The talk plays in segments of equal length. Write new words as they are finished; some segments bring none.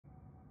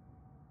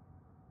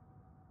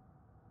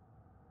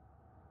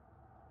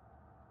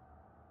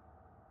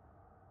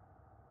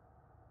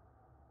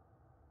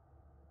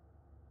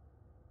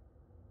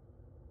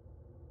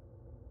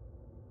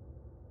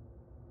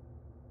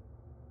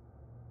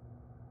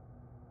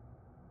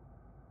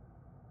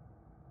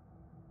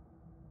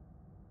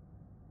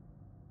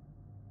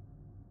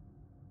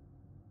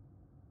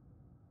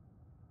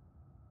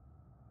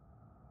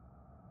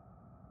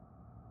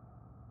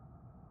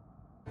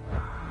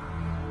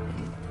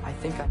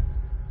think I...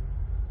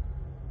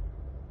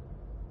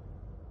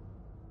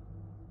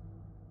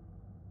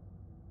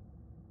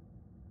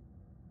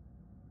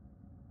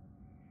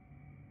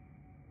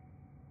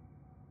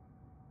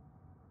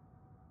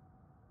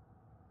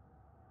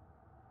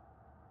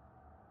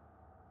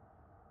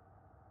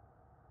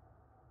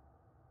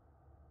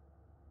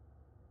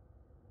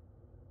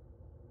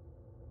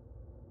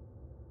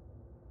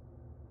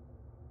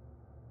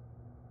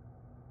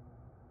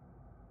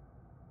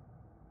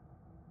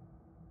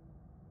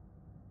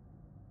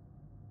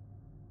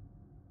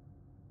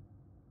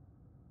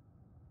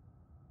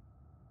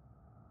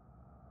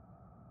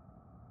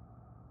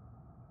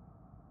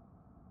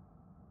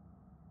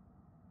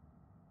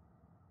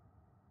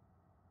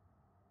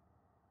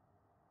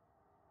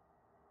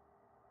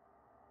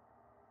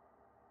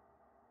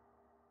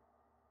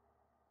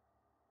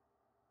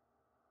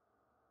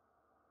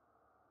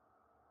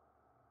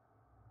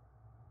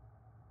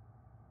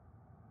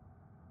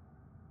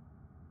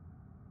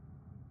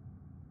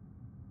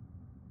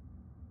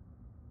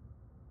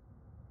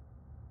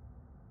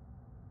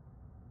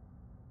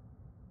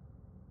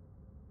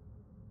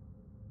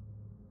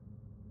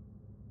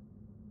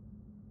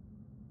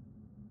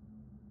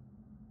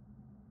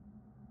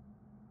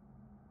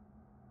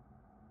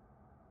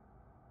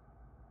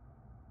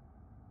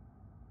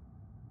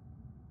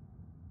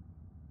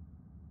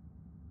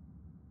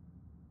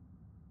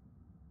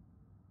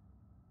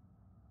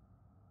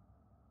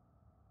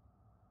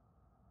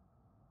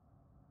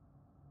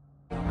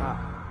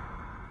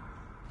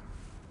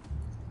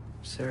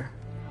 Sir.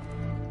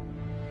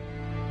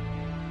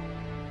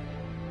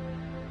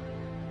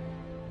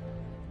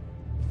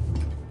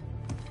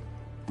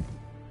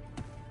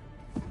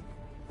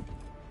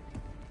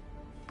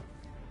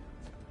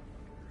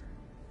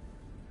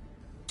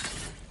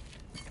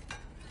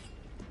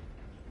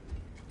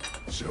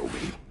 Show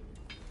me.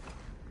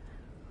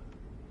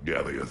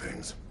 Gather your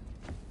things.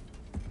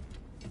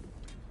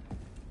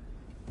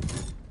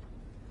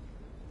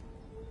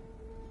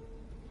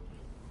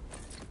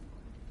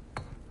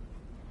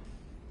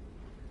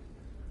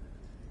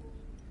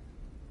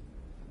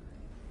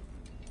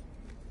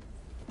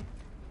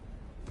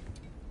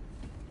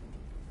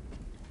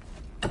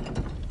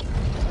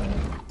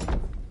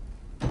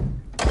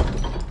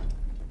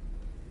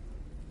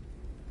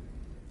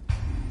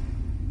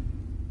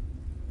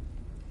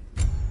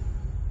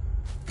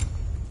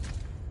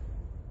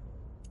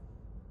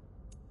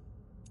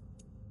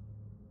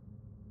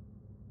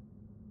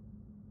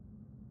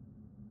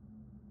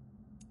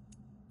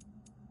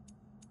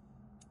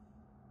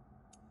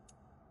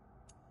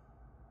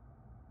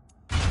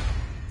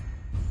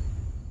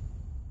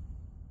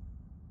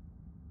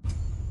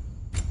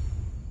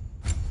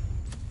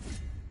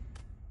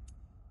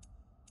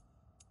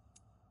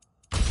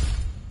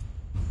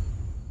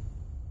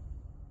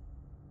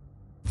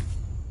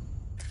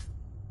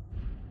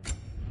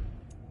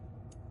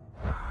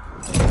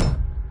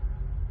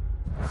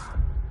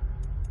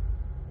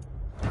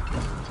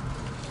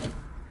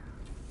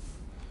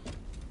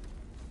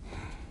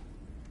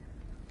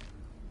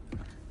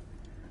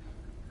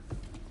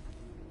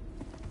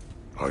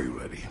 Are you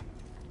ready?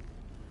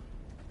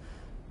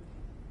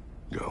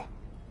 Go.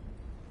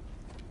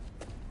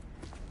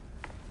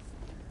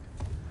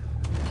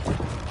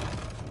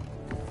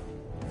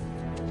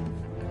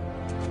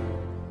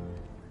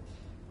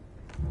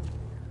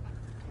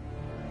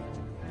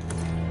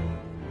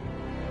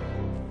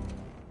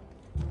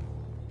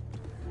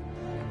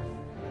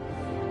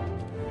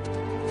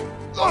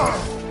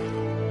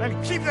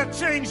 And keep the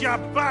change, you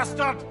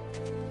bastard!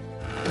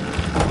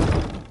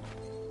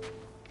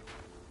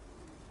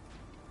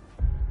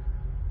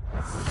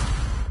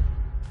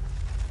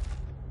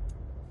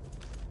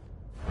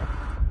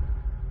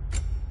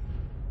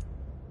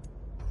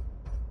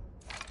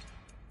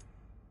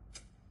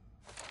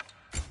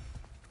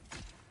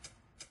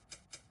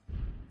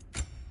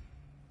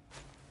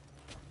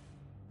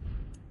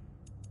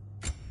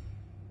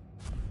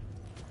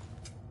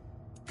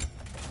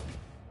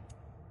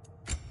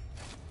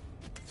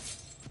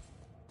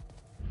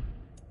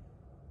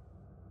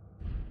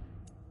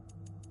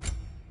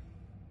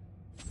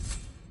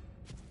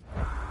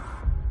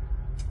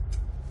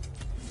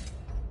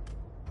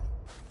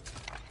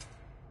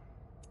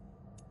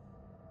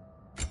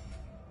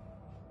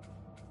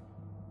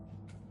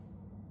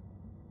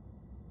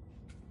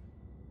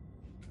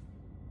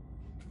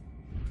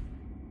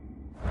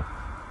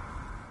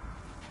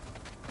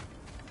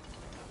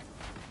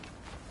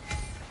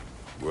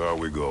 Where are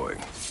we going?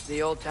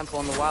 The old temple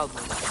in the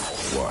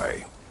Wildlands.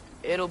 Why?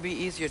 It'll be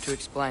easier to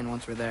explain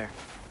once we're there.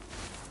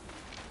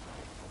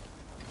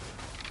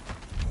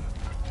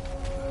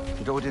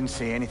 Did Odin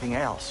say anything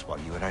else while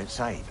you were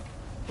outside?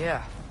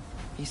 Yeah.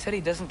 He said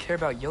he doesn't care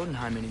about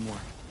Jotunheim anymore.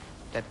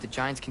 That the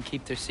Giants can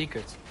keep their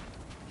secrets.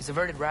 He's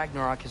averted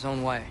Ragnarok his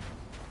own way.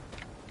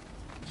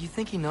 You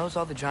think he knows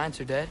all the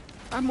Giants are dead?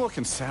 I'm more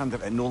concerned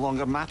that it no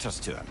longer matters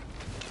to him.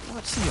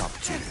 What's he up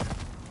to?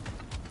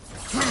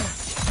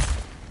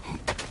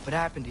 What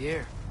happened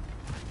here?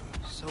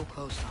 So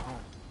close to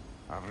home.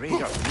 Our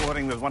raiders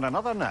warring with one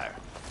another now.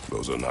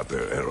 Those are not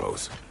their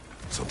arrows.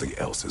 Something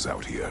else is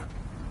out here.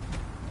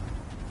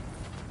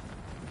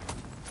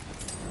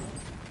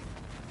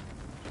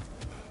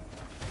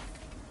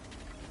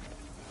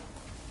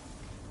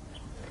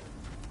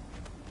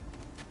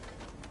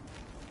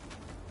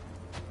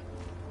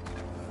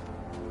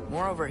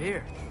 More over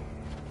here.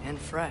 And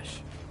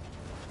fresh.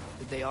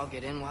 Did they all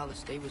get in while the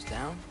state was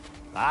down?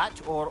 That,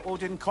 or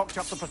Odin cocked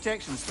up the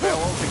protection spell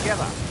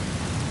altogether.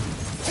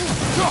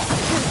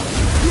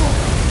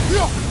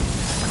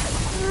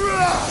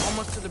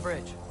 Almost to the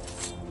bridge.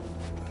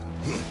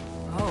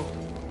 Oh,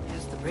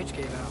 yes, the bridge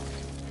gave out.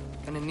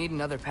 Gonna need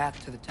another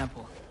path to the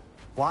temple.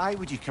 Why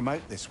would you come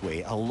out this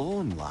way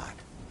alone, lad?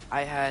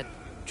 I had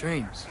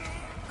dreams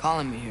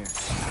calling me here.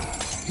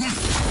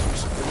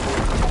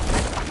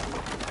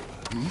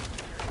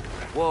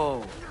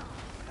 Whoa,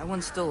 that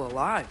one's still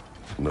alive.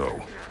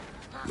 No.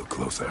 Look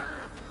closer.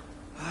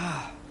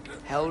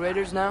 Hell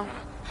Raiders now?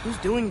 Who's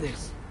doing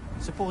this?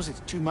 Suppose it's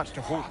too much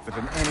to hope that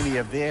an enemy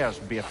of theirs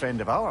would be a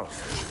friend of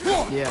ours.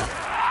 Yeah,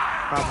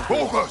 probably.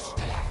 Focus!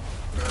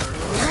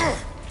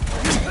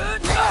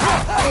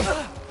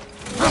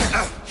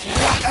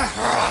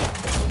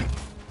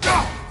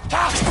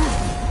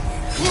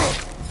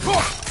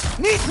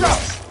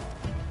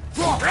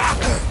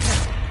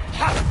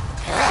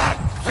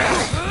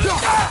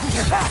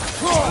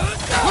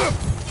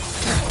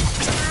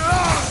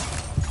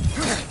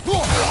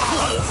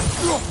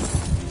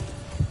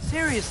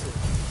 Seriously,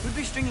 who'd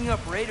be stringing up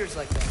raiders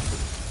like that?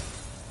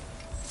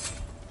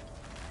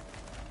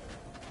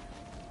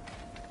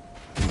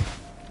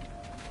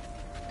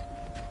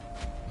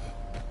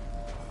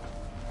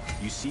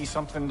 You see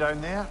something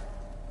down there?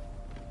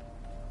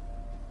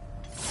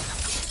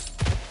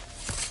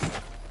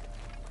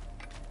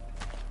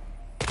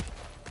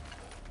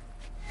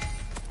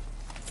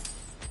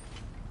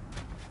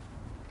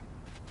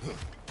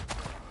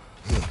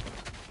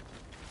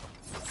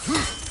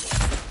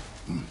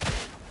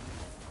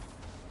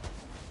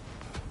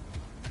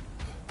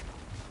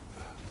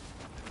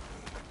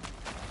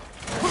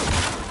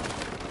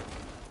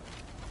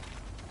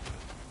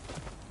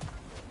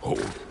 Hold.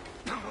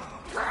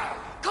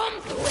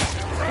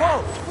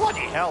 Whoa! Bloody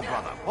hell,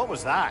 brother. What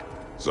was that?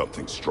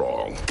 Something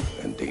strong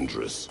and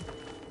dangerous.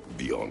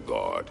 Be on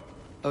guard.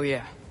 Oh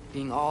yeah,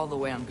 being all the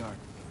way on guard.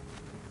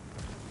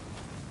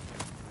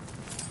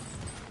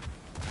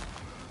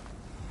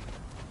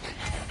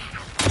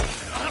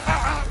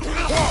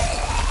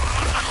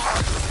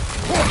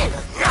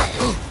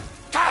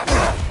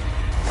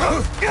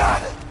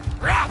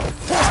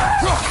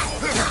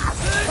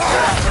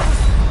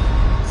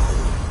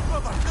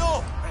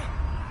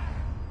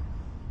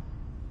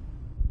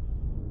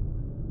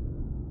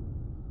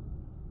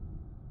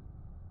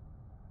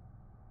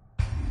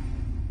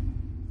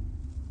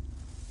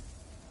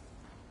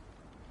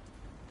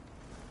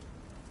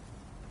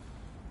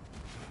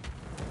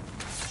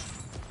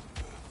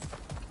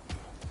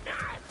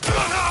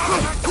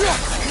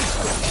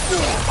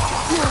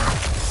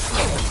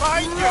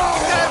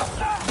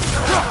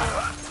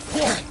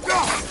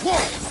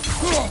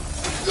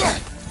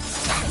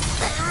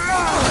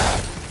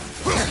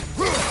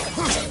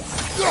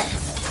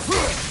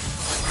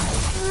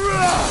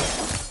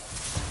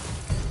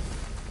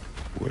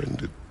 When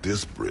did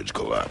this bridge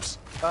collapse?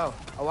 Oh,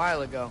 a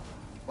while ago.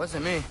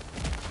 Wasn't me.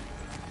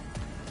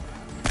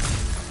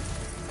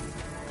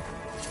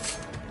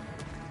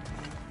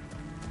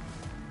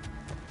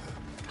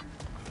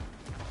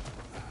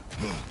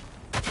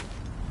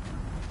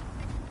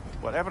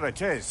 Whatever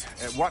it is,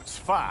 it works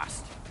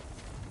fast.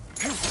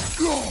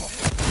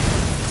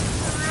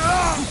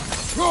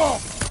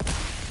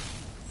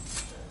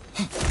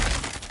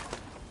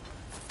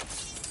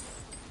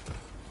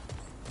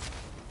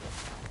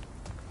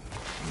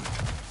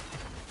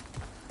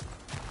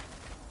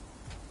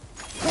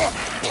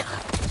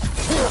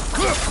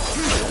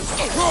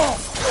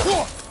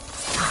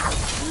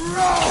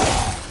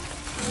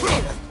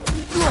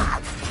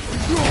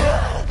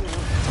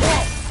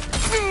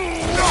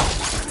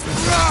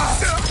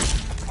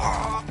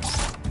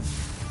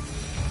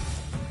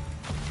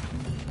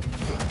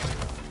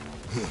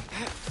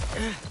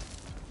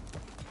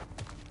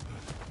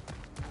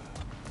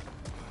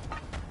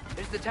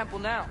 There's the temple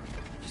now.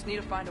 Just need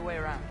to find a way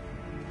around.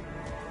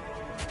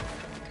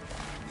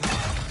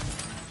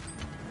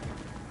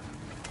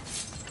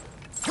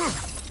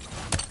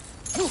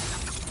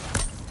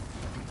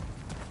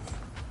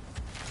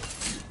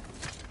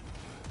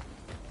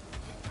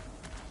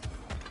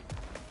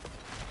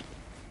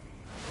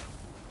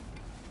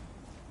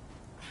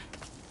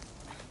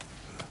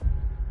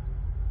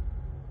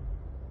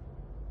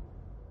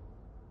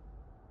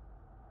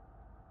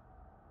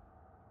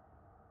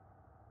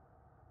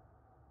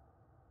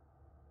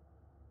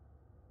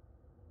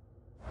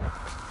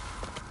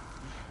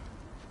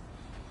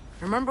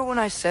 Remember when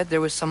I said there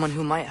was someone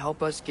who might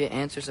help us get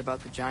answers about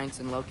the giants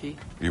and Loki?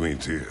 You mean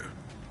Tyr?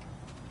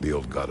 The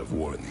old god of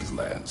war in these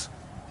lands,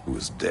 who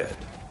is dead.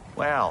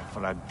 Well,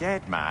 for a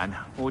dead man,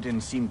 Odin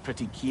seemed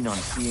pretty keen on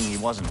seeing he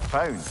wasn't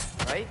found.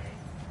 Right?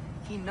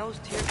 He knows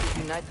Tyr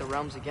could unite the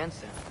realms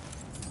against him.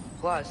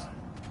 Plus,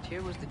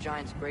 Tyr was the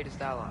Giants'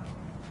 greatest ally.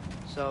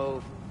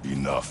 So...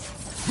 Enough.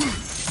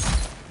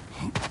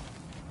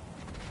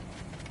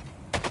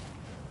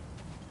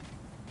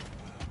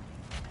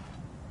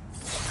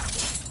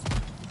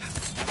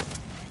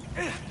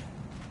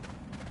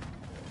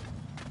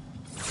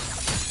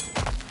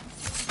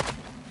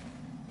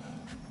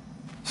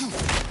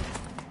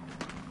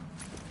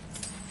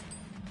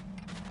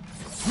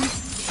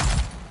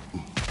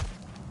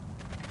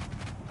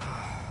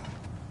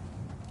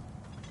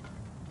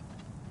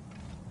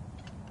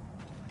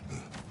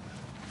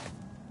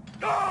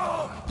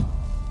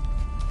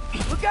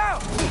 Look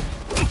out!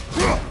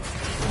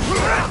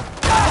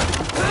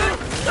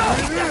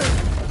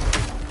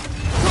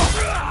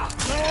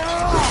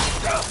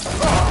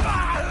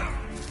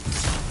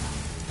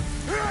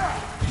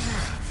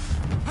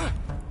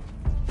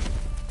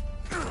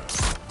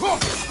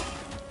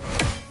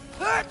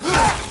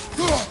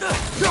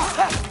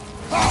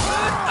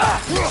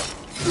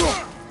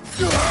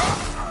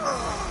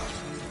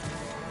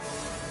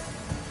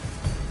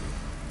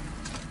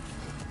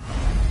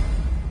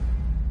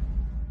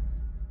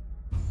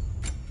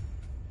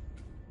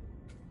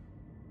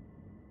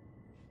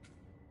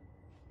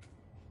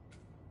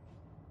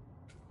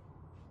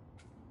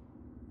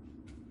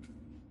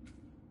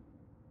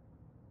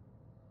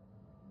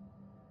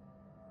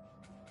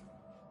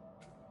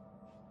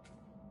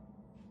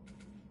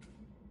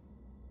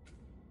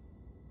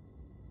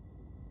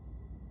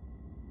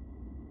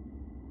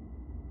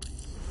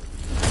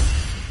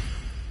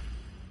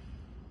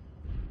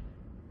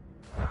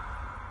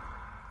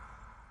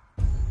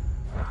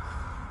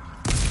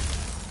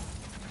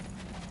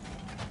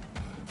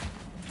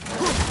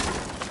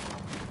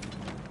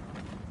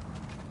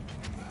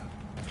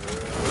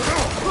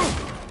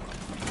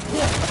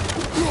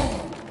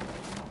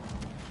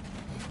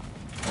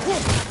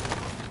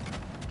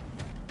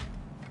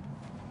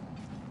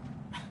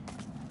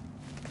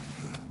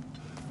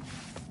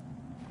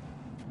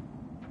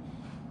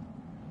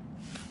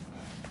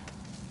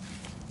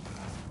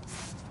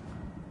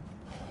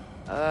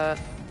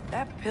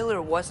 That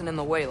pillar wasn't in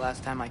the way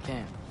last time I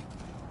came.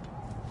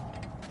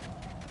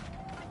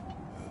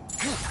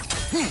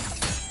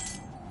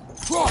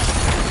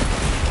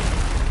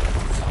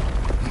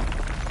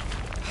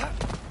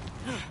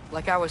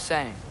 Like I was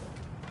saying,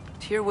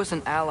 Tyr was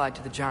an ally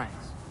to the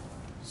Giants,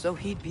 so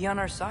he'd be on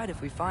our side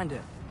if we find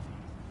him.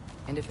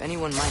 And if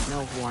anyone might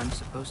know who I'm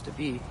supposed to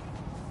be,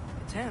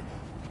 it's him.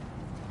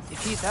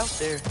 If he's out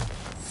there,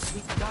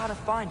 we gotta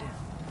find him.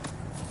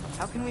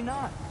 How can we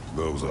not?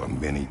 Those are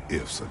many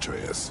ifs,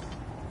 Atreus.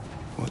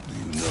 What do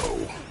you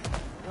know?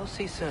 You'll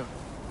see soon.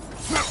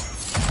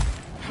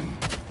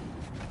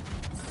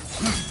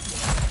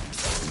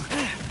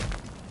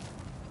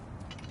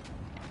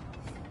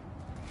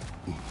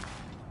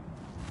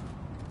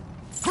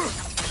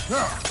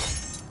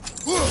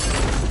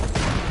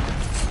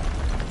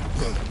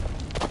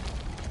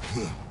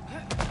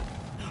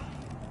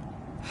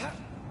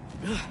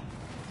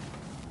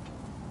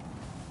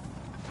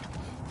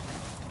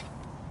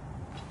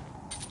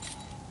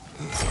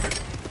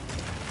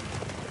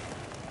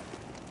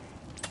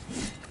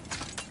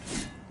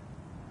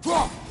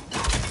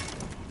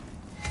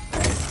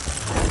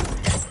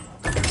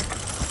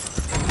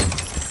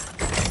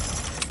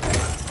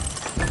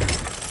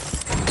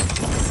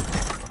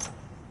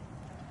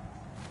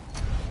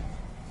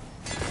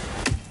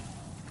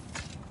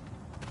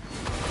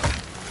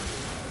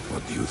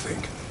 What do you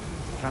think?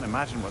 Can't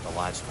imagine what the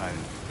lad's found,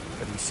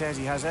 but he says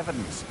he has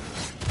evidence.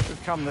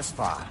 We've come this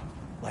far.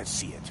 Let's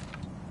see it.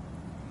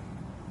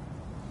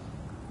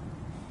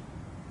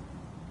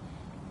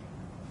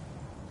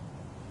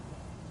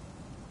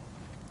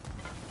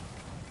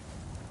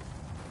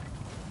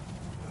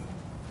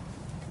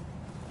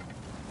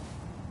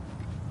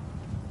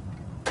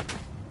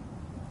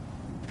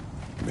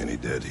 Many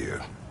dead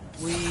here.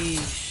 We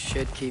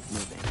should keep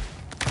moving.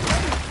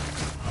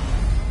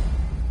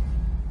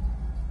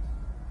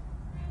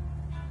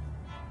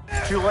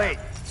 Too late.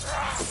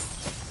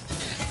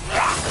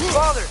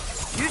 Father,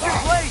 use your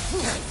blade!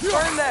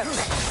 Burn them!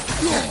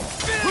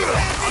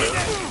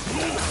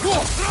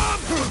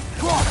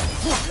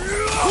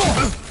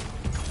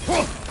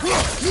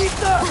 Eat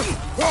them!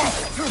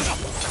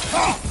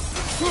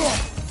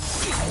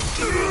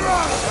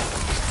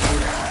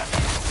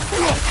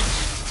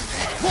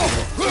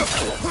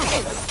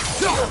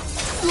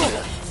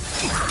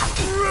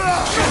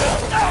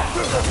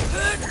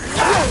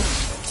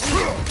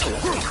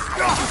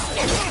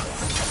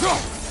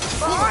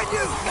 Behind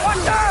you!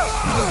 Watch out!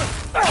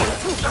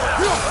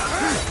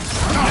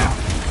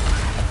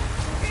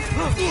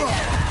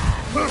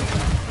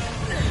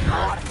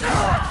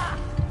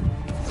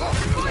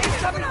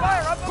 Incoming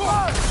fire up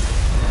above!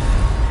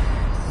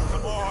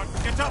 Come on,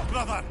 get up,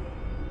 brother!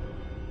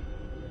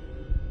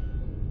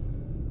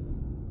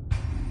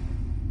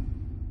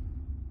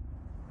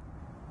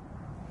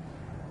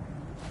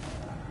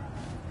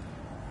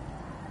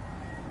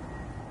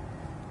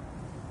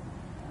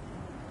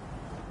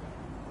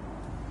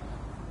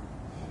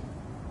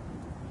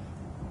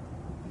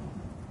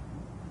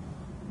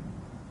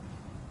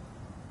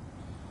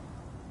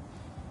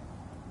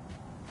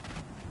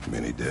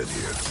 Many dead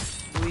here.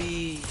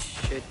 We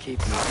should keep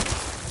moving.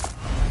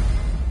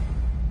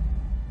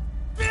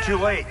 Too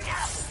late.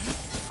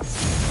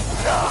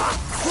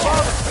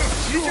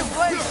 Use your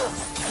blade!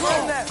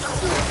 Run that!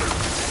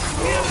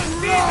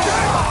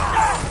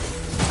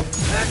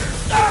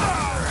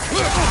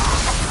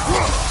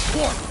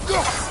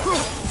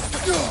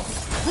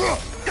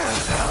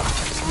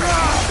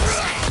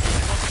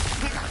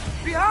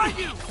 Behind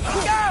you!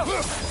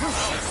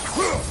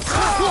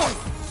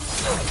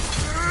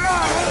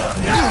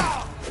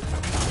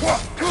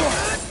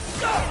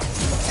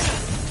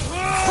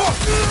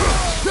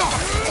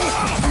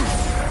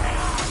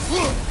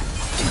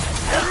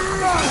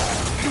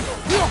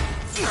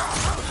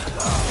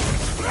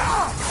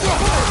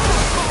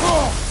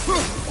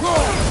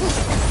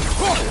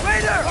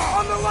 Raider!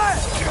 On the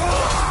left!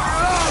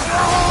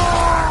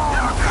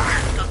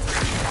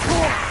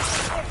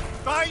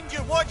 Behind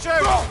you, watch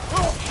out!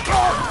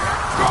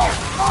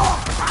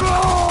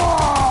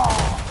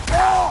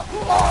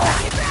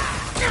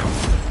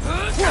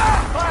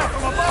 Fire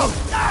from above!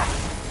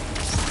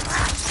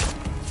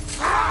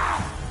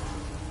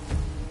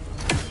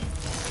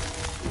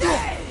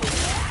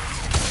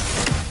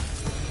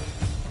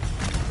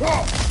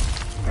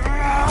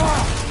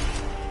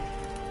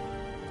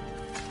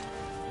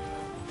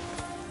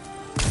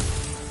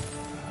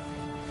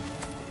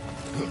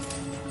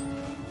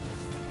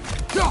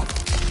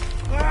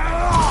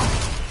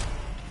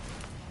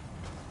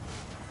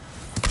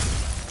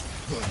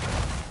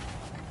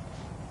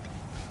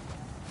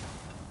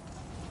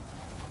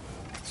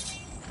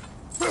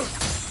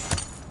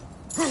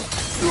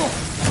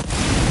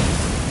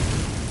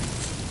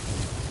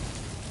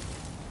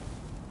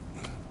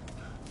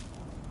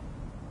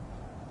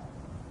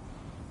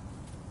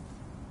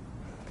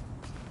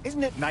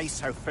 Isn't it nice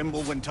how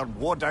Fimbulwinter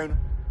wore down?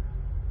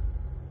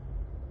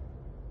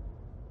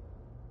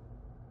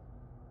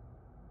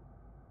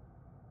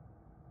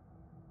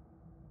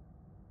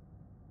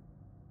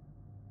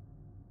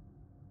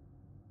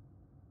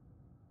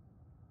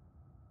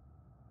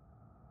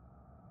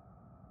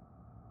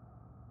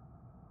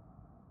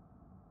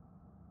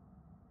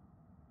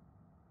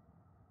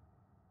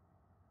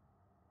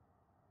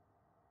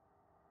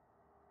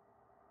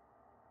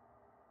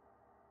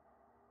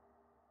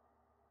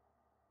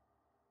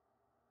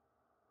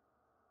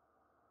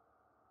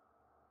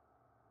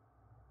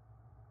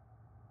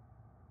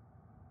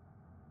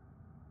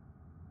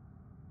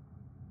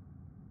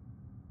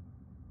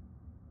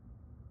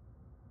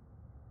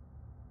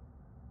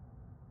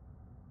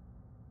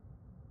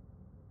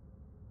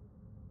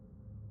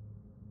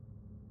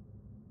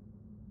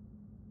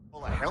 All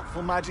the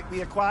helpful magic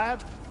we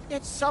acquired,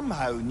 yet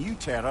somehow new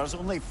terrors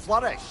only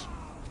flourish.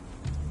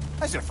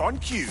 As if on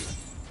cue.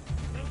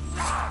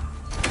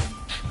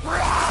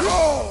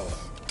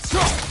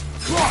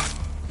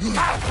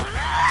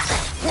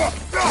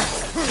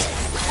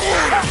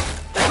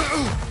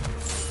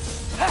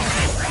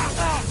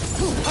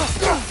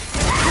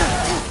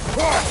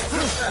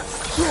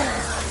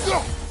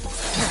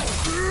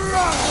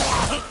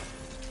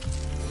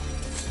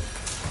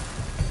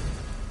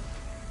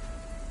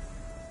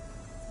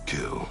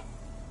 Kill.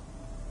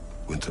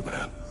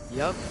 Winterman.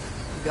 Yup,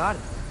 you got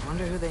it.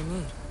 Wonder who they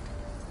mean.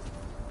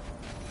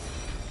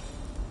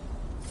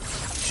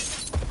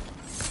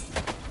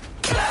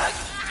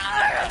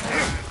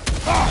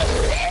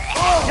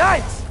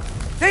 Yikes!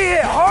 Stay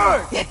here,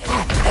 hard!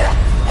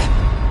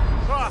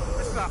 Ah,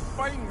 this is a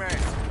fine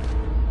mess.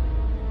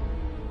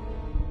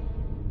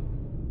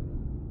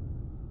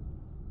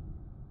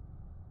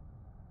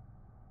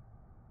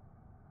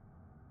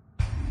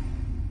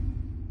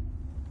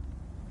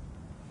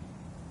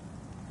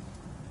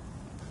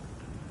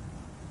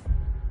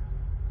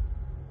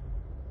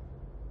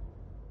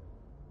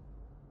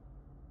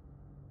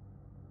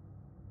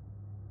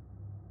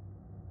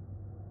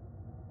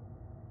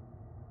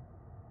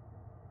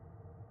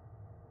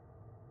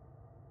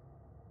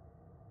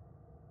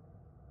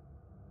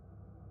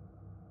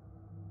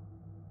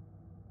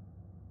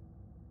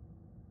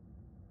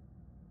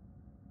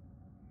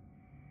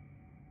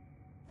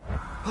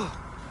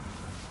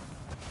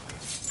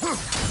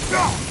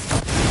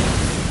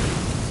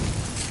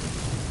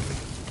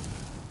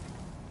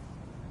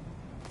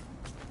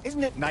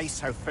 Isn't it nice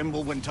how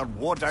Fimbulwinter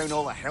wore down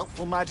all the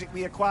helpful magic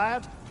we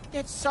acquired?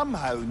 Yet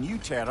somehow new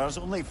terrors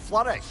only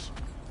flourish.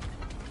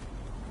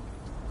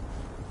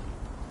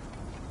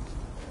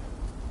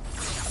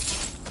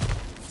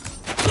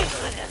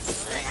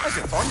 As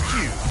if on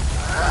cue.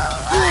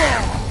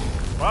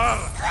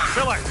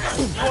 Fill it!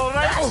 You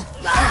alright?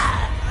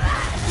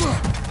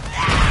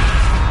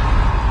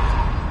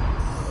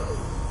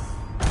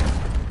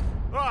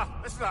 Ah,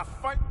 this is a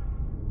fight.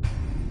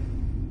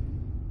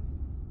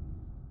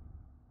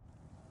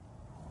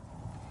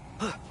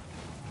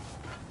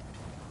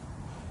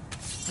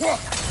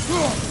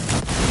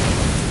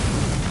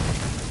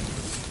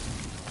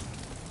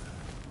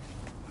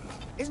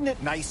 Isn't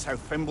it nice how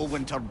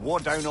Fimbulwinter wore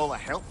down all the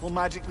helpful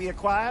magic we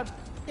acquired?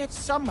 Yet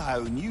somehow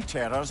new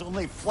terrors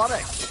only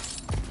flourish.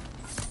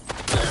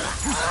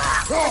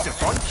 As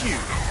if on cue.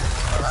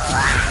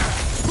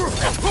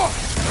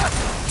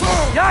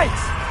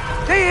 Yikes!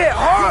 They hit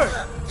hard!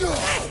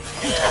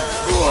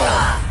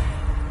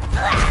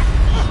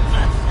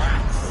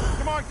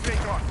 Come on,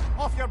 Kratos!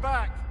 Off your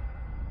back!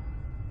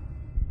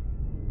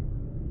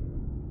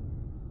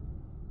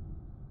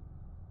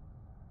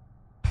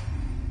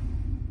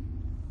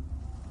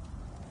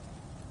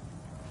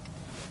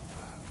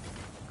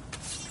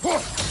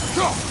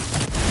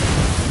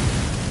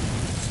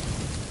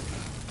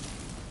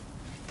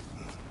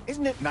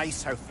 Isn't it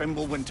nice how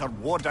Fimbulwinter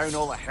wore down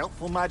all the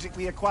helpful magic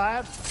we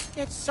acquired?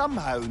 Yet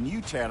somehow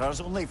new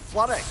terrors only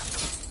flourish.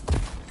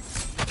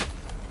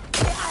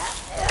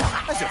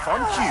 As if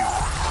on cue.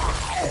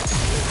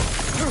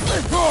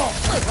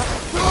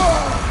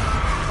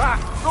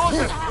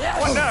 Frozen!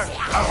 What now?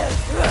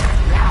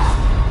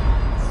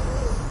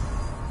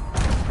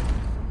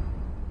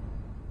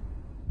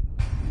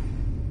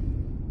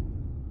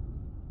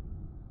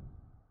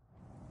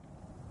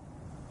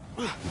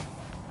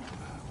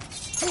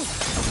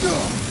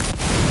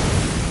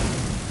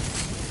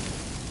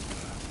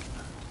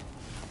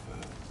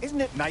 Isn't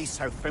it nice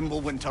how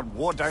Fimbulwinter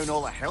wore down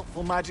all the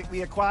helpful magic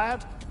we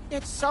acquired?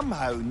 Yet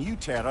somehow new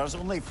terrors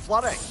only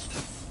flourish.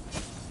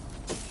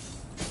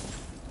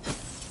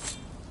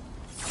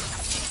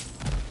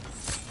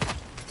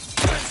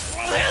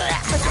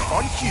 As if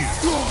on cue.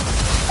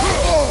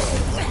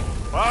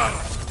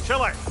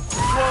 Chilly!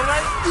 You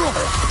alright?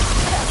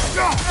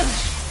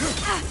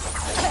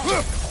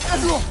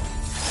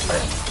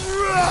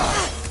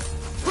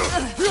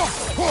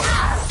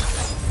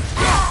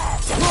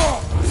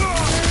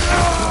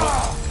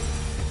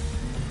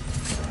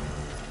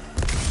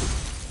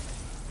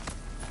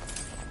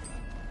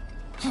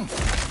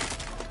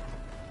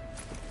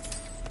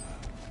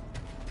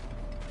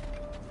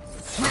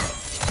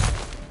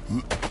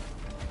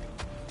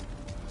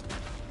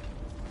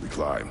 We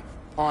climb.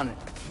 On it.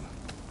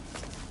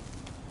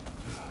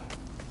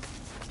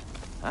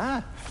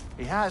 Ah,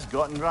 he has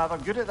gotten rather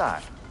good at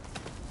that.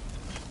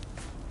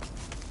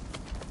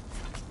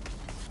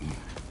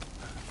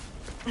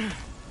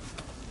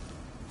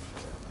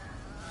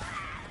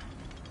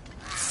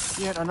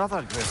 Yet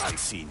another grisly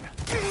scene.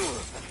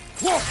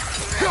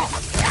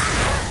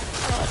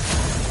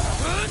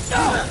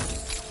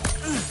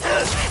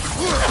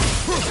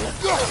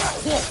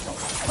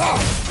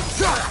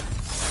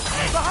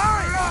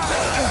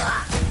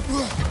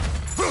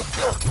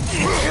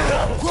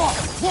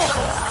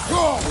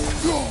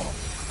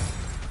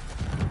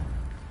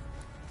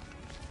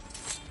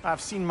 I've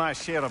seen my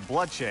share of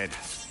bloodshed,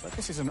 but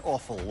this is an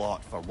awful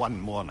lot for one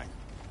morning.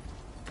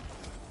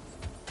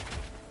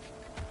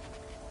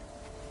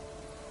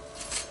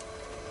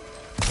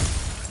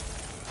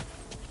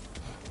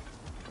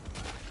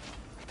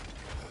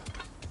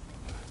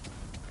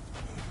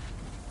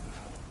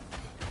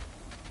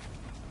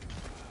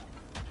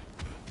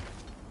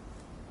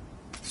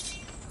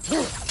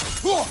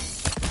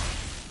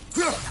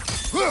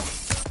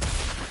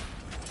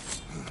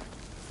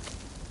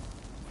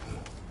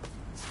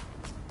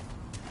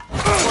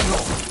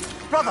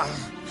 Brother!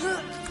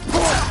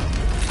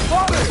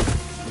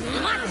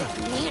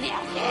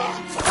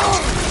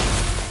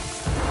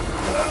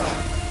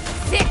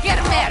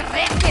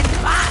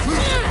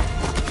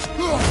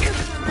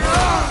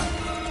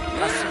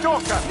 A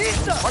stalker!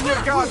 On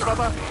your guard,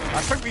 brother!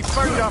 I think we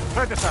found our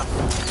predator!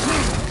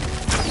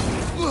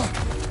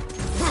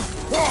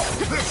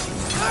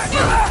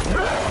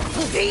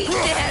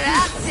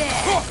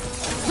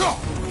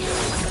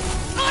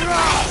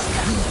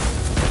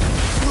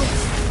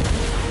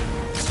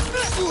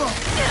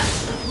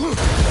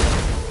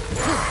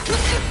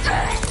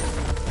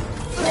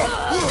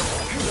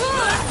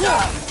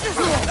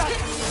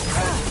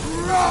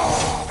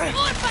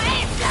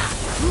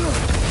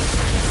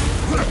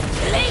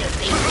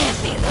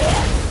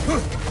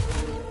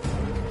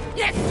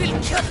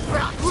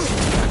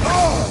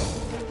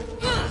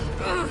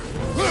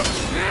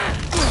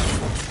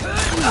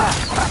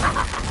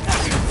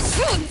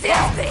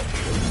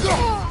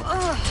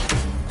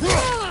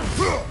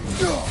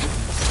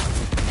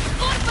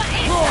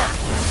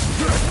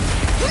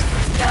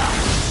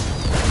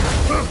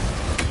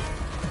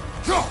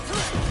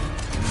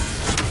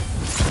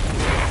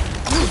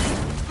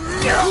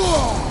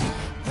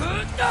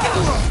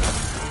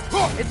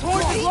 Its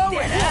horns are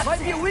glowing! Might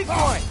be a weak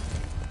point!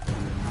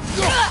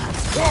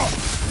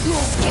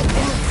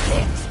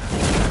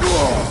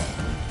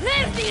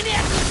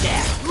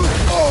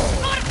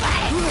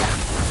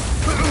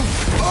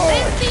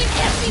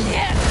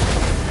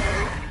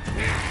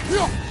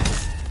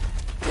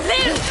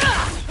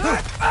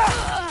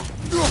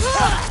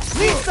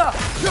 Lisa!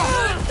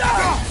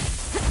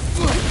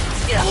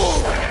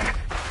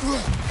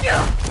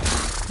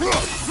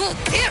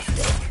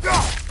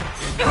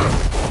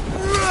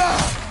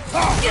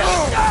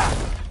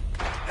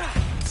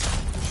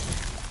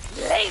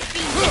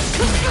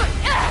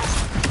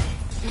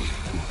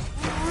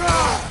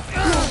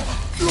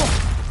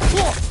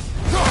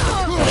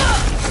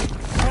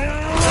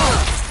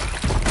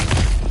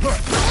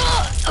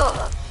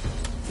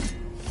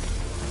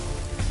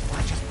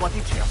 I just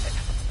bloody killed it.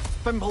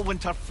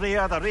 Fimbulwinter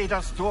Freya, the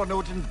raiders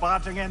Thornodin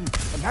barging in,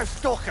 and now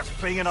stalkers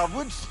preying in our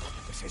woods.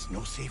 This is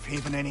no safe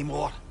haven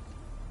anymore.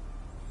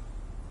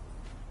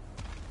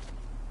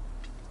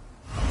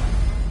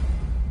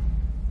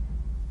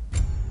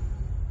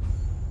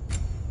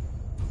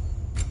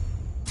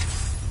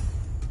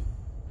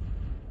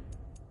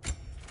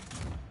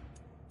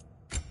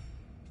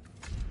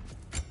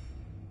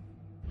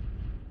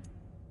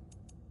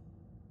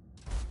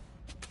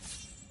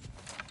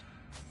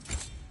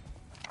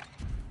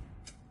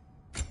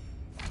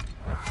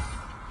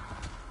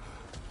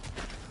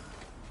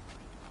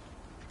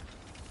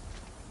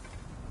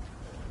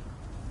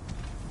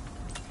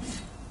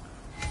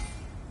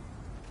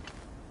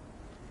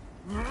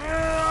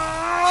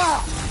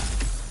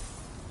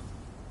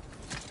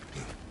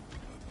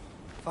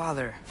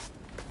 Father,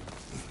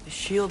 the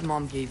shield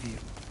Mom gave you.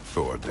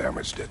 Thor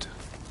damaged it.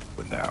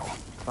 But now,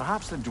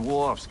 Perhaps the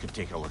dwarves could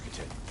take a look at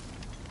it.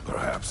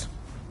 perhaps,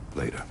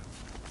 later.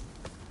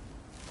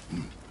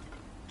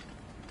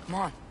 Come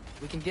on,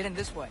 we can get in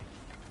this way.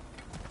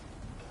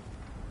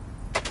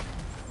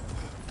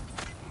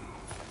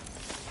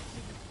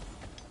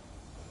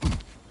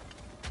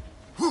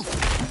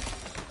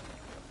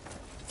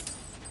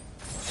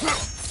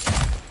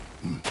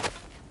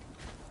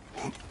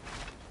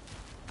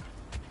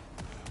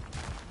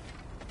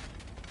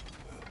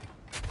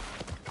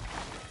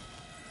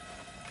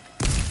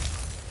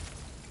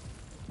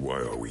 Why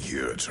are we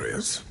here,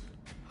 Atreus?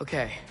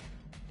 Okay.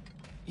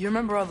 You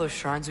remember all those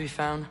shrines we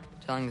found,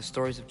 telling the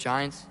stories of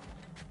giants?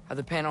 How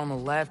the panel on the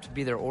left would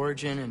be their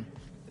origin, and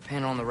the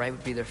panel on the right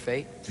would be their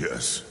fate?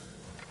 Yes.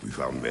 We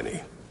found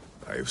many.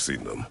 I have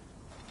seen them.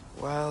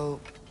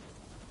 Well,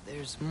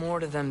 there's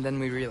more to them than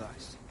we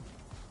realized.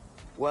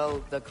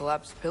 Well, the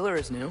collapsed pillar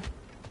is new,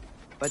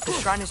 but the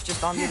shrine is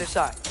just on the other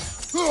side.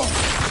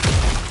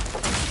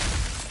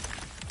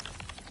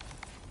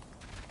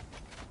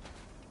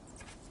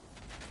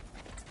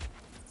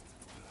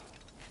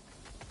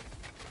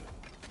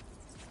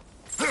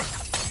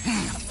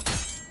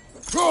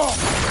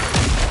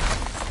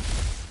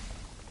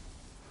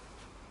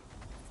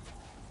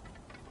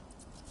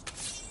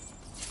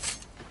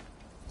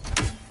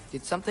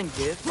 Did something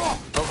give?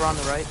 Over on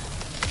the right?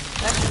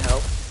 That should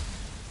help.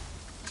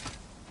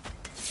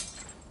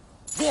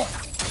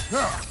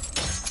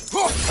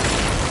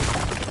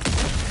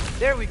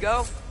 There we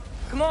go.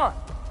 Come on.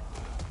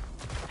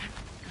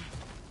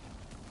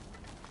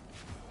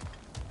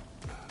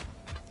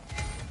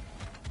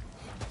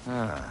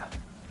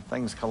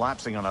 Things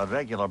collapsing on a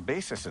regular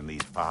basis in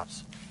these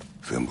parts.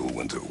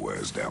 Fimbulwinter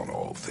wears down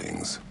all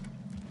things,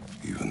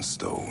 even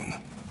stone.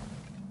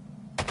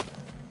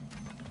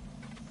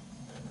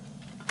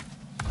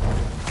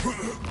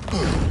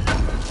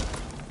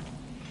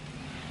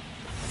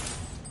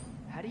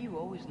 How do you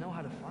always know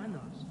how to find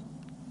those?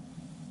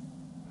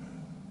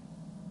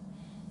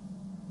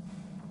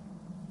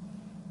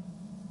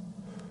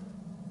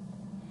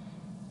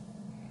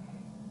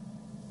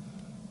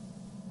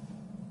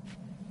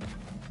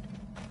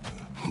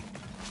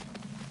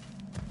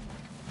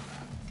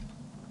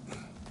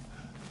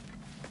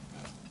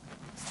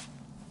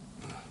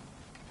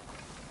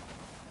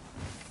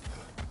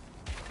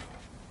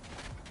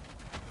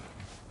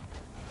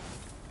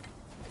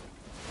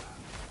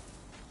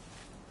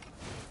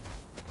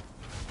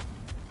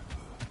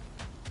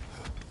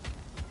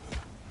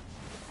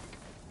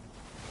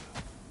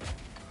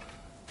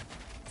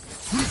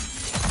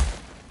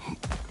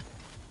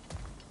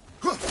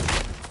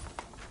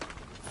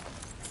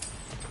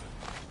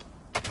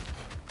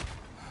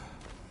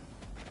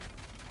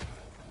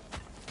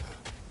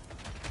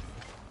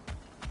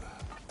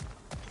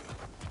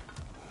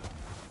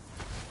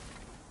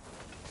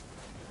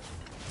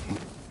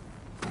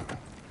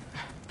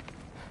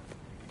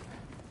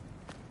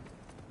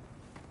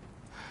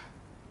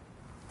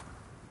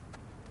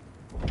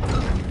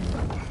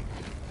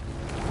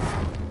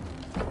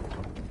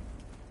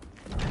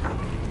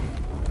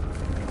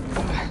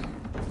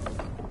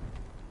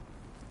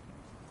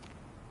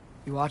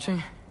 You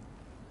watching?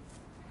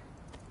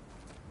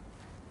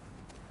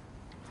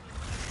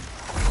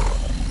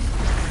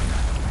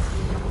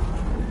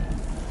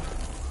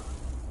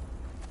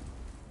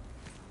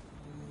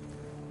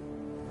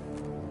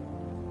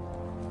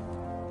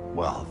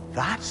 Well,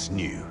 that's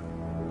new.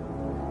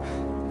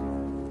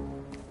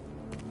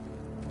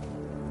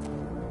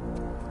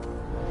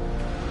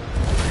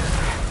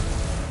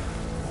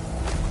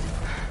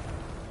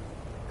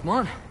 Come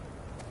on.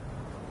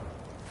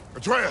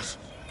 Atreus,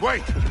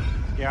 wait!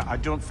 Yeah, I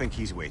don't think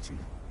he's waiting.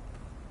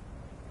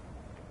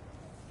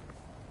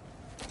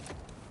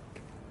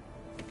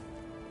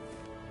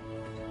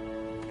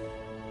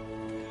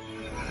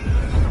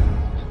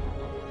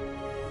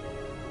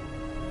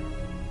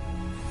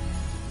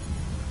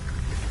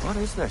 What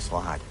is this,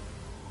 lad?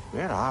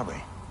 Where are we?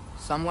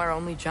 Somewhere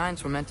only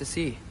giants were meant to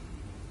see.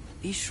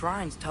 These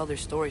shrines tell their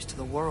stories to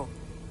the world.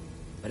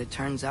 But it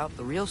turns out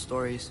the real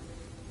stories,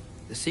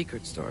 the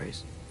secret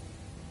stories,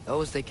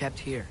 those they kept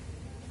here,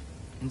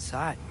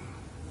 inside.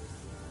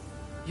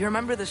 You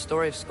remember the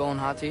story of Skull and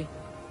Hati?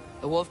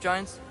 The wolf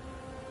giants?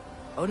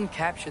 Odin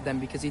captured them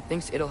because he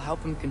thinks it'll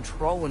help him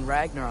control when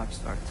Ragnarok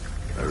starts.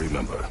 I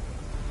remember.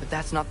 But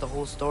that's not the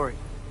whole story.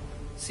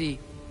 See,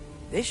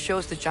 this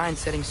shows the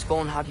giants setting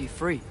Skull and Hoggy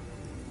free.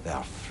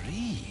 They're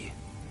free.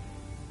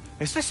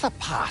 Is this the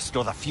past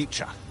or the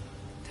future?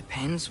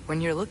 Depends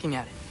when you're looking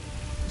at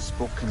it.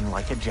 Spoken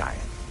like a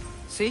giant.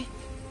 See?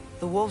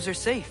 The wolves are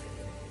safe.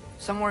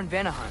 Somewhere in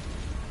Vanaheim.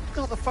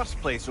 Not the first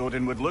place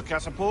Odin would look, I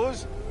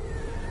suppose.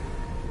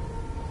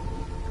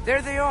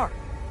 There they are,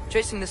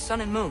 chasing the sun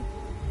and moon.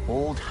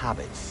 Old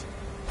habits.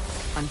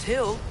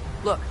 Until,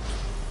 look,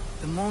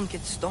 the moon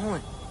gets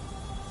stolen.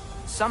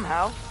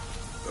 Somehow.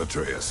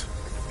 Atreus.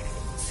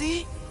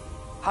 See?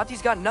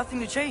 Hati's got nothing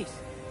to chase.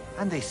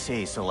 And they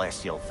say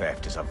celestial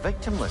theft is a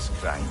victimless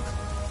crime.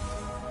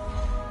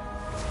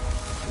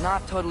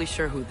 Not totally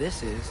sure who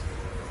this is,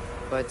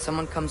 but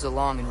someone comes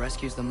along and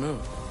rescues the moon.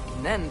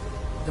 And then,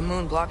 the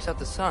moon blocks out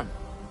the sun.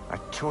 A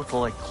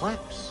total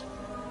eclipse.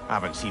 I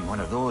haven't seen one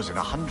of those in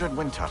 100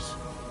 winters.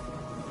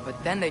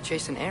 But then they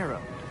chase an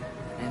arrow,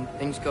 and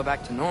things go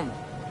back to normal.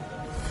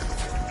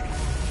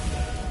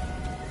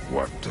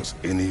 What does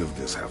any of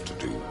this have to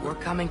do We're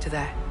with... coming to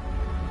that.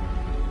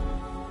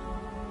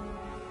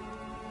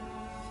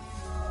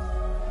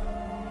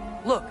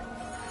 Look,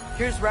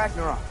 here's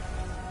Ragnarok.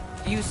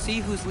 Do you see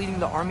who's leading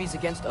the armies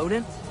against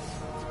Odin?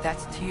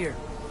 That's Tyr.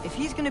 If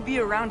he's gonna be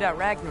around at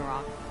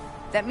Ragnarok,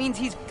 that means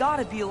he's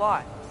gotta be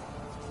alive.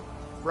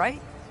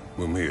 Right?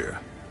 Mimir,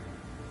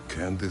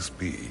 can this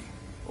be?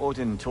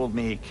 Odin told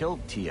me he killed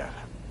Tyr,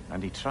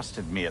 and he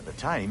trusted me at the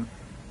time,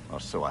 or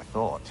so I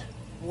thought.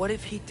 What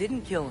if he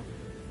didn't kill him?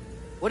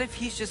 What if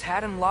he's just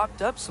had him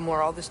locked up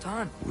somewhere all this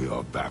time? We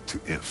are back to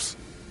ifs.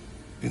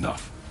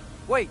 Enough.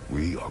 Wait,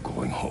 We are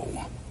going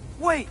home.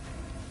 wait!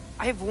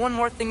 I have one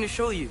more thing to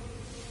show you.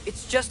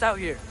 It's just out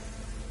here.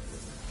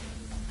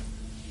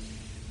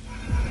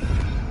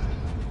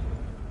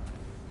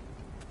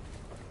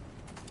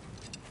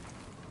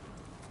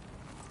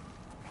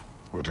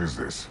 What is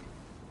this?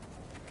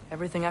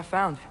 Everything I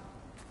found.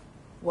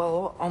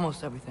 Well,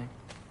 almost everything.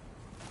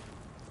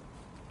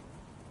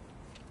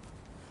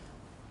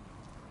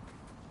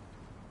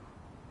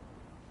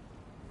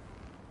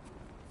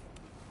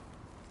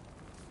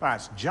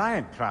 That's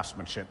giant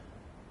craftsmanship.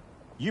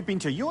 You've been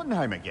to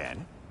Jotunheim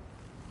again?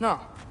 No,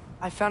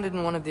 I found it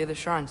in one of the other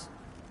shrines.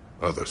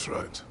 Other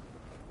shrines.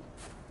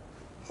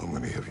 How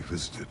many have you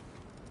visited?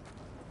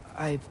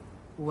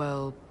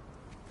 Well,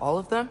 all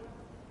of them?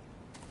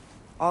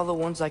 All the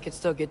ones I could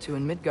still get to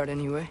in Midgard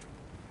anyway.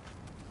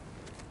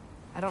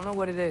 I don't know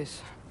what it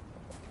is.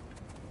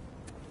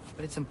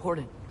 But it's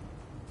important.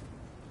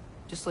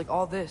 Just like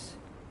all this.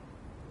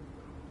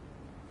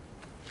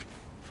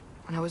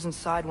 When I was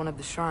inside one of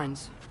the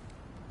shrines,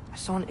 I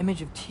saw an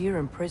image of Tyr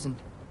imprisoned.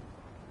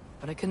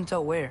 But I couldn't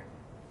tell where.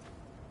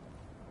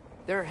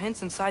 There are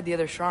hints inside the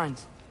other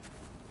shrines.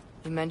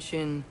 He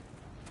mentioned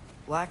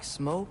black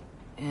smoke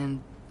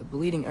and the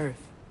bleeding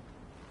earth.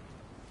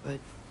 But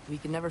we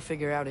could never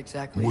figure out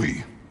exactly.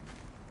 We.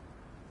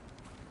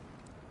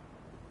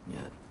 Yeah,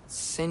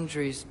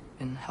 Sindri's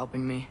been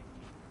helping me.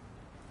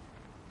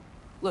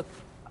 Look,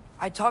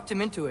 I talked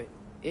him into it.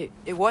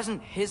 It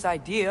wasn't his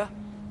idea.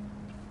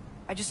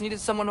 I just needed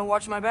someone to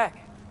watch my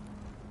back.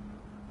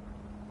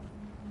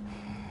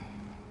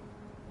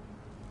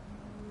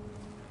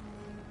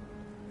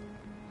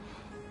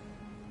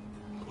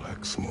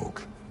 Black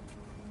smoke.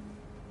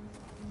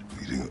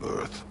 Bleeding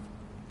earth.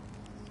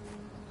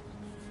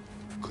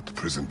 Could the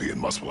prison be in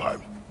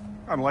Muspelheim?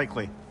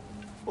 Unlikely.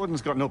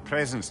 Odin's got no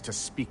presence to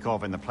speak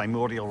of in the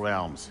primordial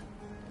realms.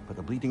 But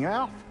the Bleeding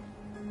Earth?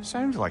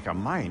 Sounds like a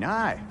mine,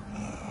 aye.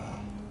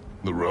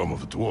 The realm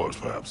of the dwarves,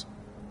 perhaps?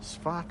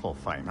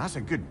 Svartalfheim, that's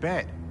a good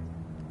bet.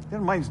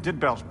 Their mines did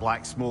belch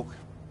black smoke,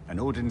 and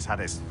Odin's had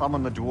his thumb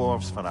on the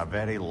dwarves for a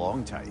very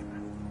long time.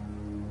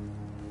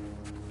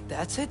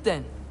 That's it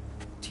then.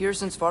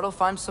 Tyr's in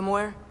Svartalfheim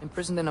somewhere,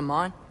 imprisoned in a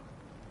mine.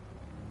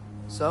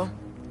 So,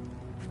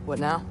 what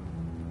now?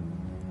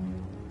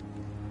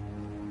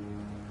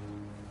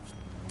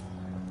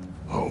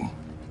 Home.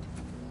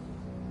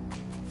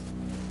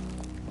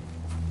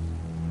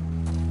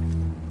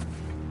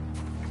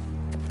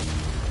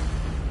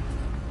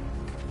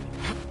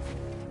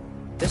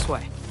 This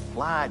way.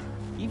 Lad,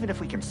 even if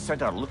we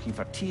consider looking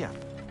for Tyr,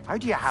 how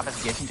do you have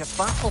us get into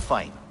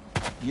Svartalfheim?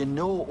 You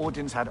know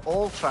Odin's had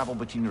all travel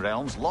between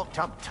realms locked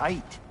up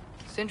tight.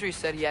 Sindri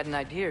said he had an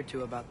idea or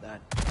two about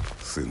that.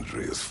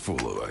 Sindri is full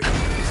of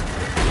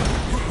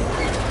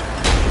ideas.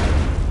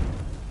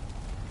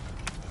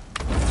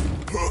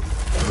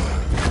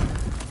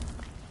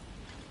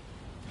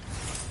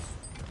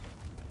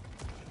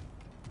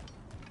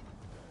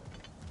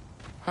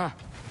 Huh.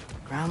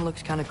 Ground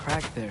looks kind of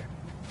cracked there.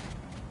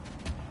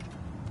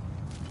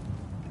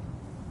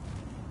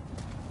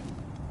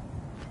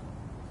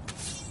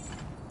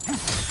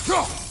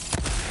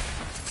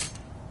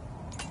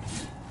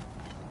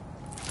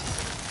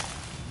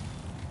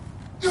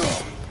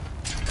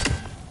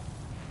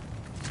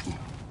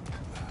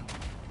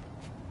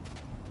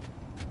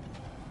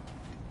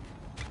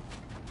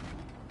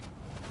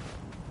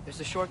 There's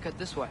a shortcut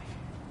this way.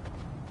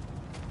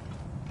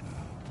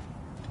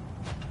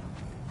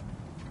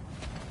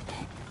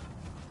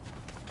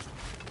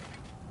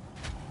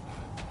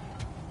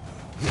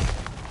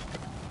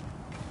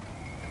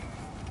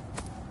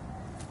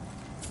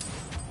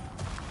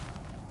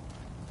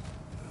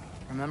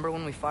 Remember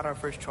when we fought our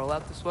first troll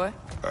out this way?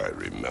 I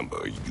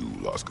remember you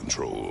lost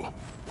control.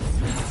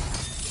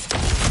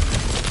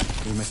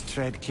 We must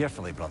tread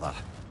carefully, brother.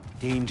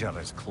 Danger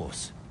is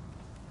close.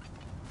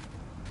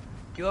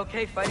 You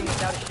okay fighting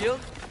without a shield?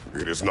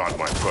 It is not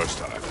my first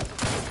time.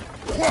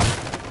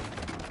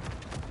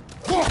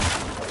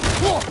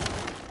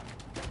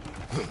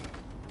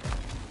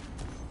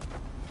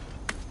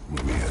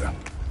 Mimir,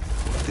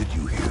 what did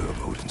you hear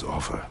of Odin's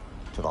offer?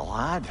 To the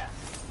lad?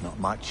 Not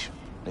much.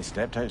 They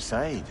stepped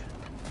outside.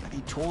 But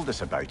he told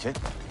us about it.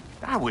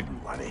 I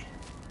wouldn't worry.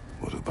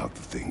 What about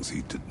the things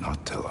he did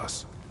not tell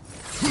us?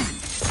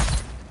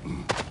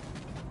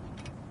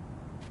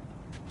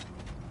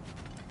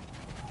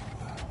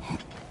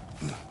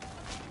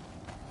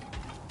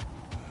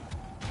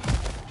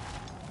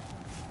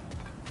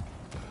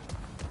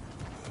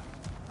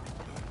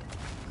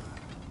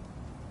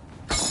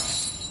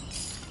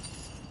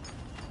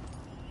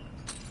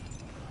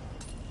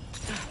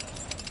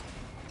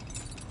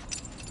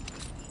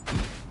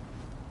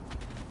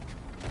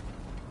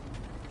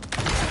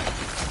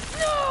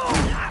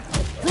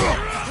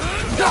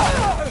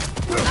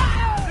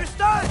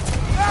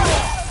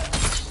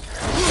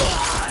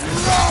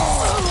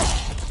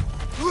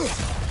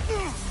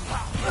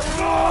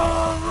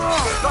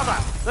 Brother,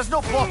 there's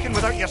no blocking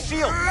without your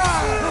shield!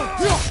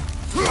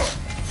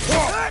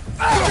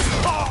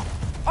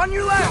 On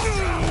your left!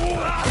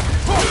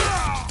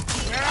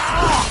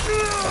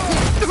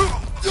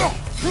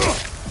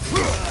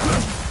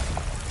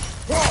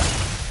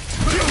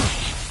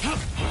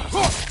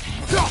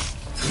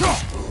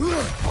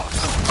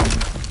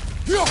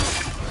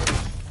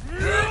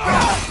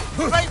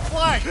 Right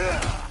flank!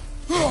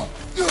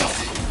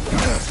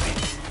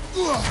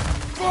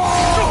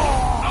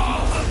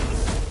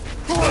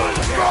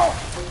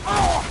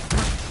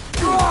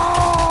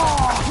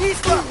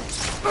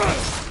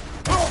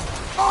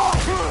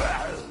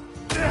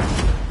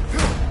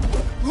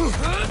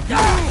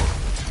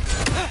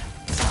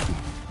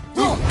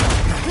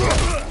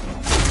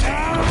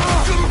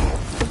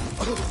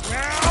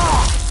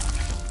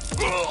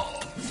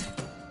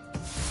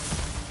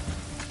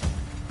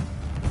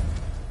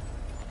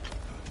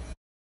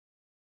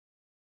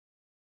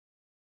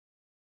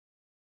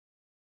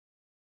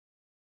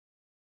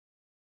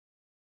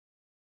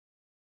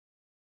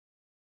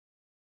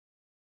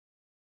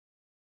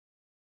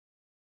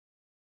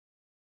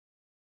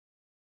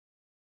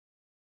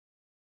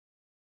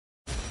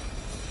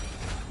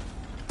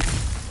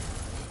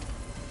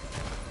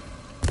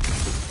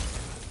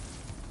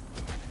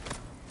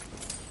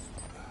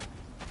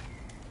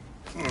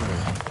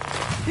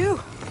 Phew!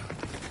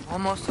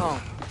 Almost home.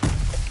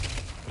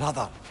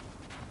 Brother,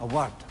 a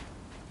word.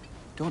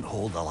 Don't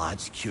hold the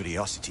lad's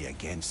curiosity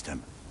against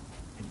him.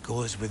 It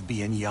goes with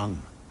being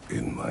young.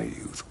 In my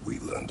youth, we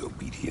learned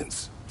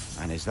obedience.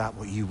 And is that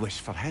what you wish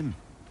for him?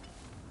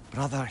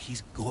 Brother,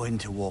 he's going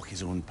to walk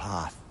his own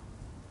path.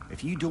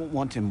 If you don't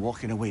want him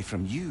walking away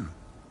from you,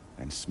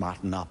 then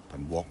smarten up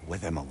and walk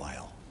with him a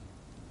while.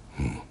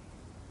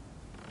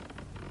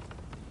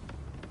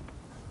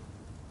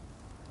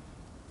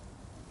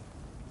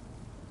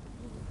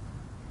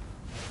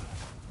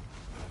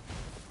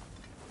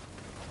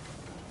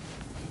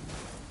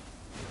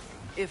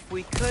 If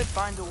we could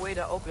find a way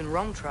to open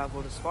roam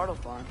travel to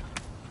Svartalfheim,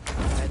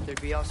 I bet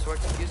there'd be all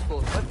sorts of useful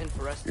equipment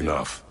for us to...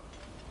 Enough.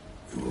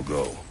 We will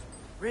go.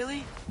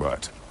 Really?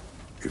 But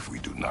if we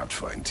do not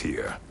find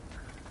Tyr,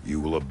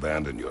 you will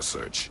abandon your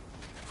search.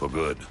 For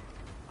good.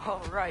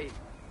 All right.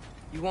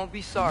 You won't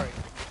be sorry.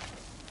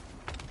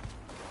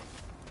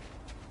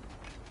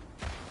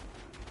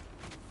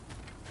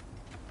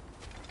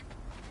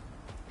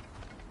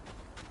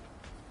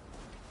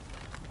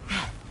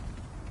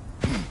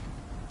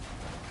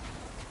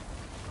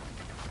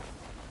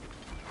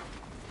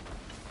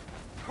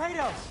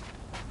 Kratos!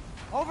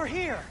 Over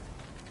here!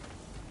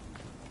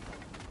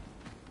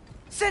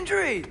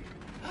 Sentry!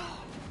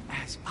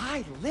 As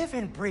I live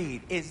and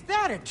breathe, is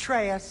that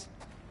Atreus?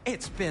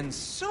 It's been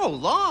so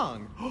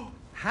long!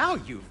 How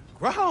you've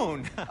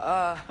grown!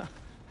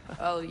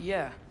 Oh,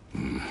 yeah.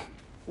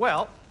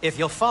 Well, if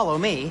you'll follow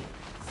me,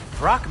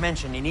 Brock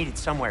mentioned you needed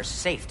somewhere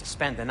safe to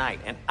spend the night,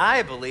 and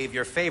I believe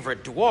your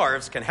favorite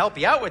dwarves can help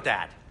you out with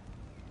that.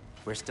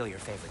 We're still your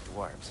favorite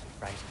dwarves,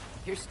 right?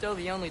 You're still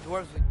the only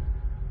dwarves we...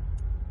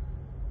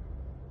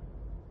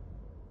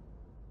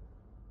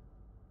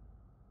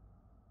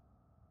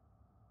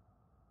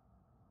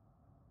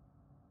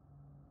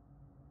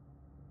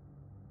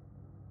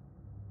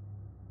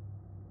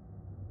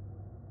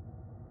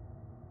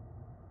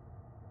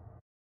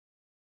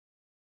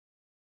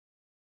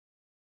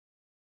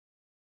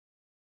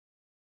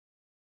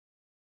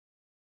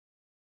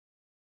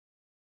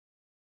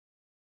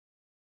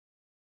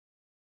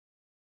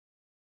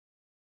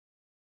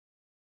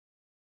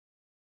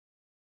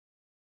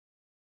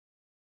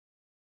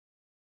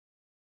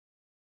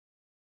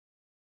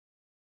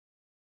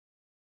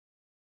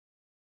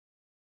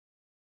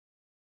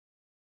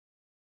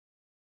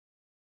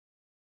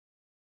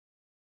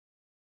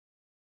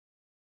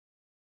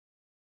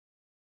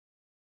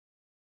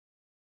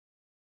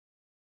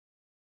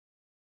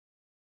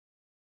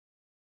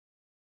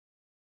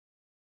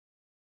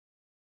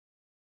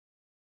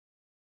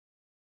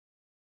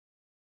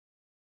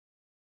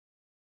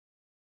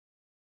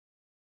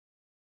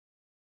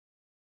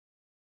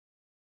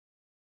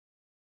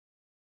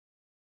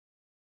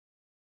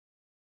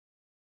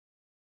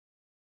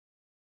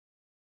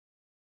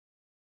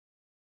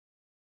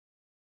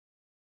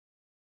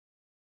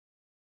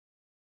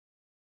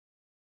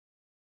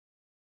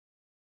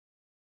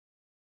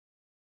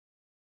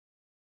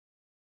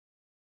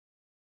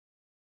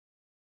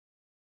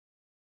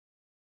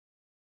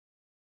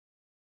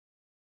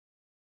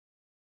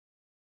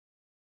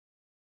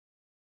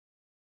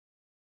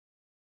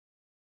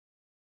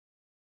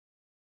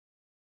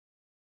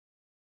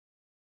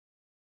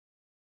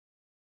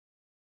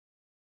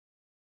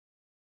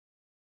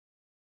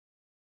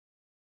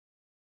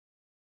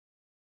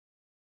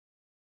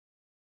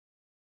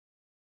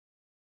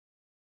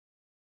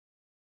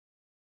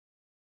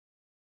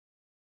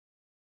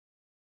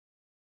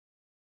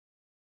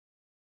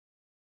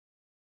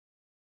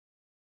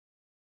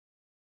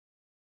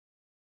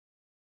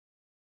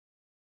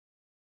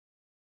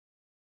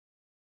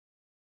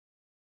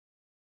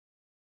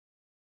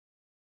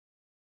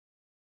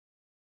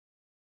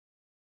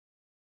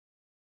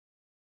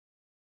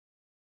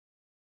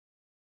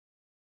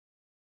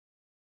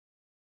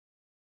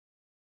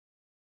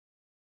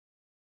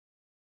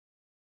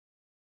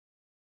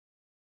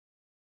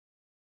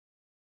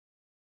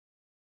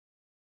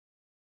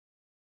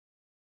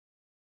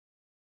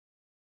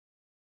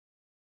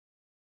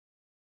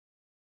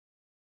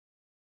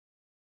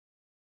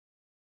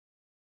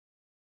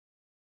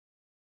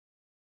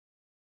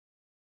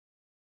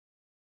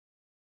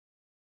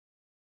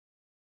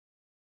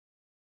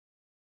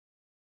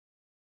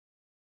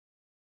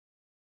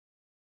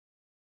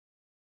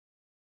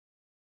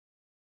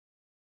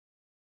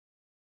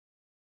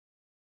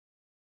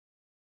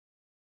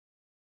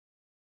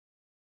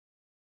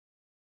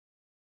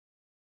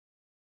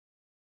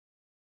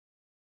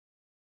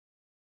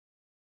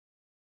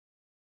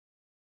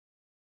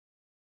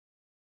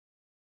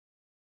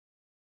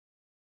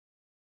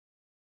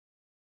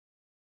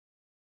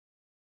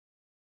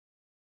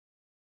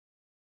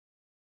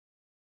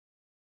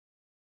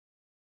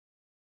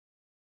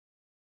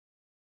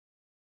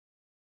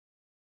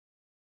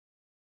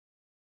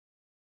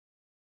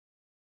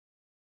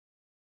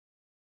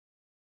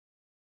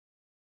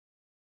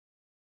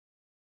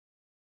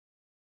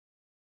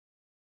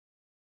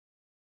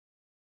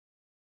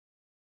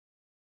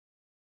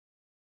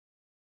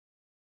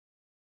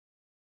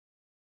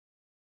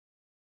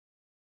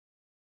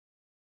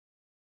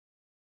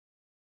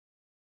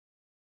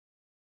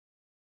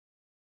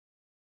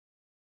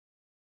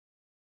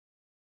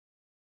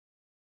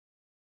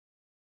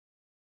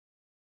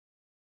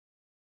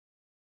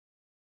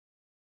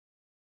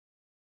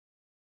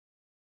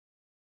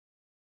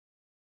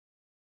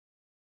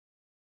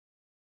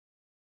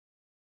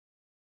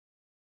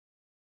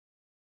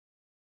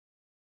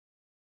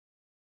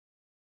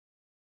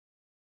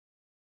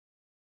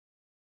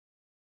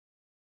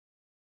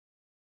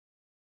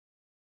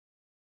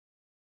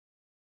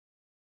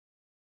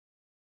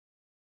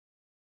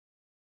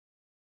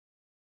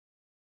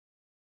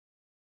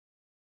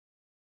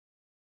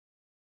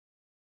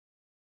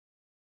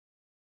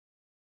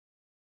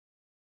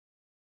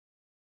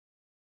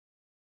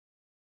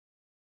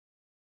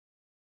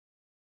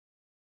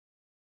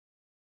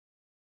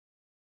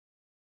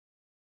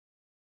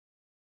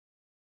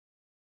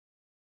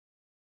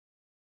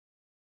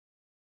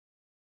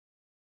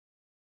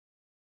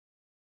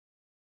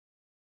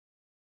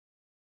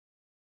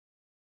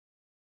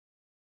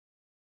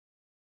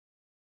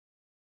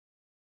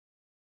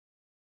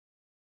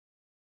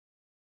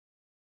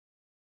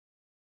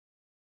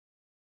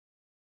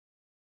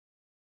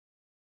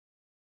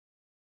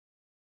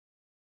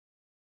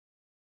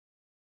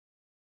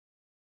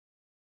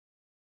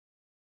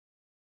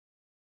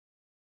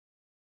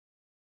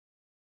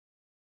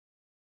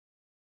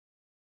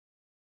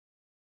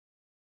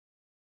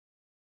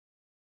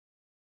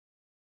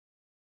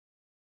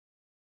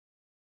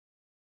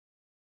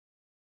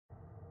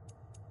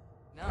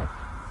 No.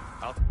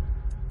 I'll...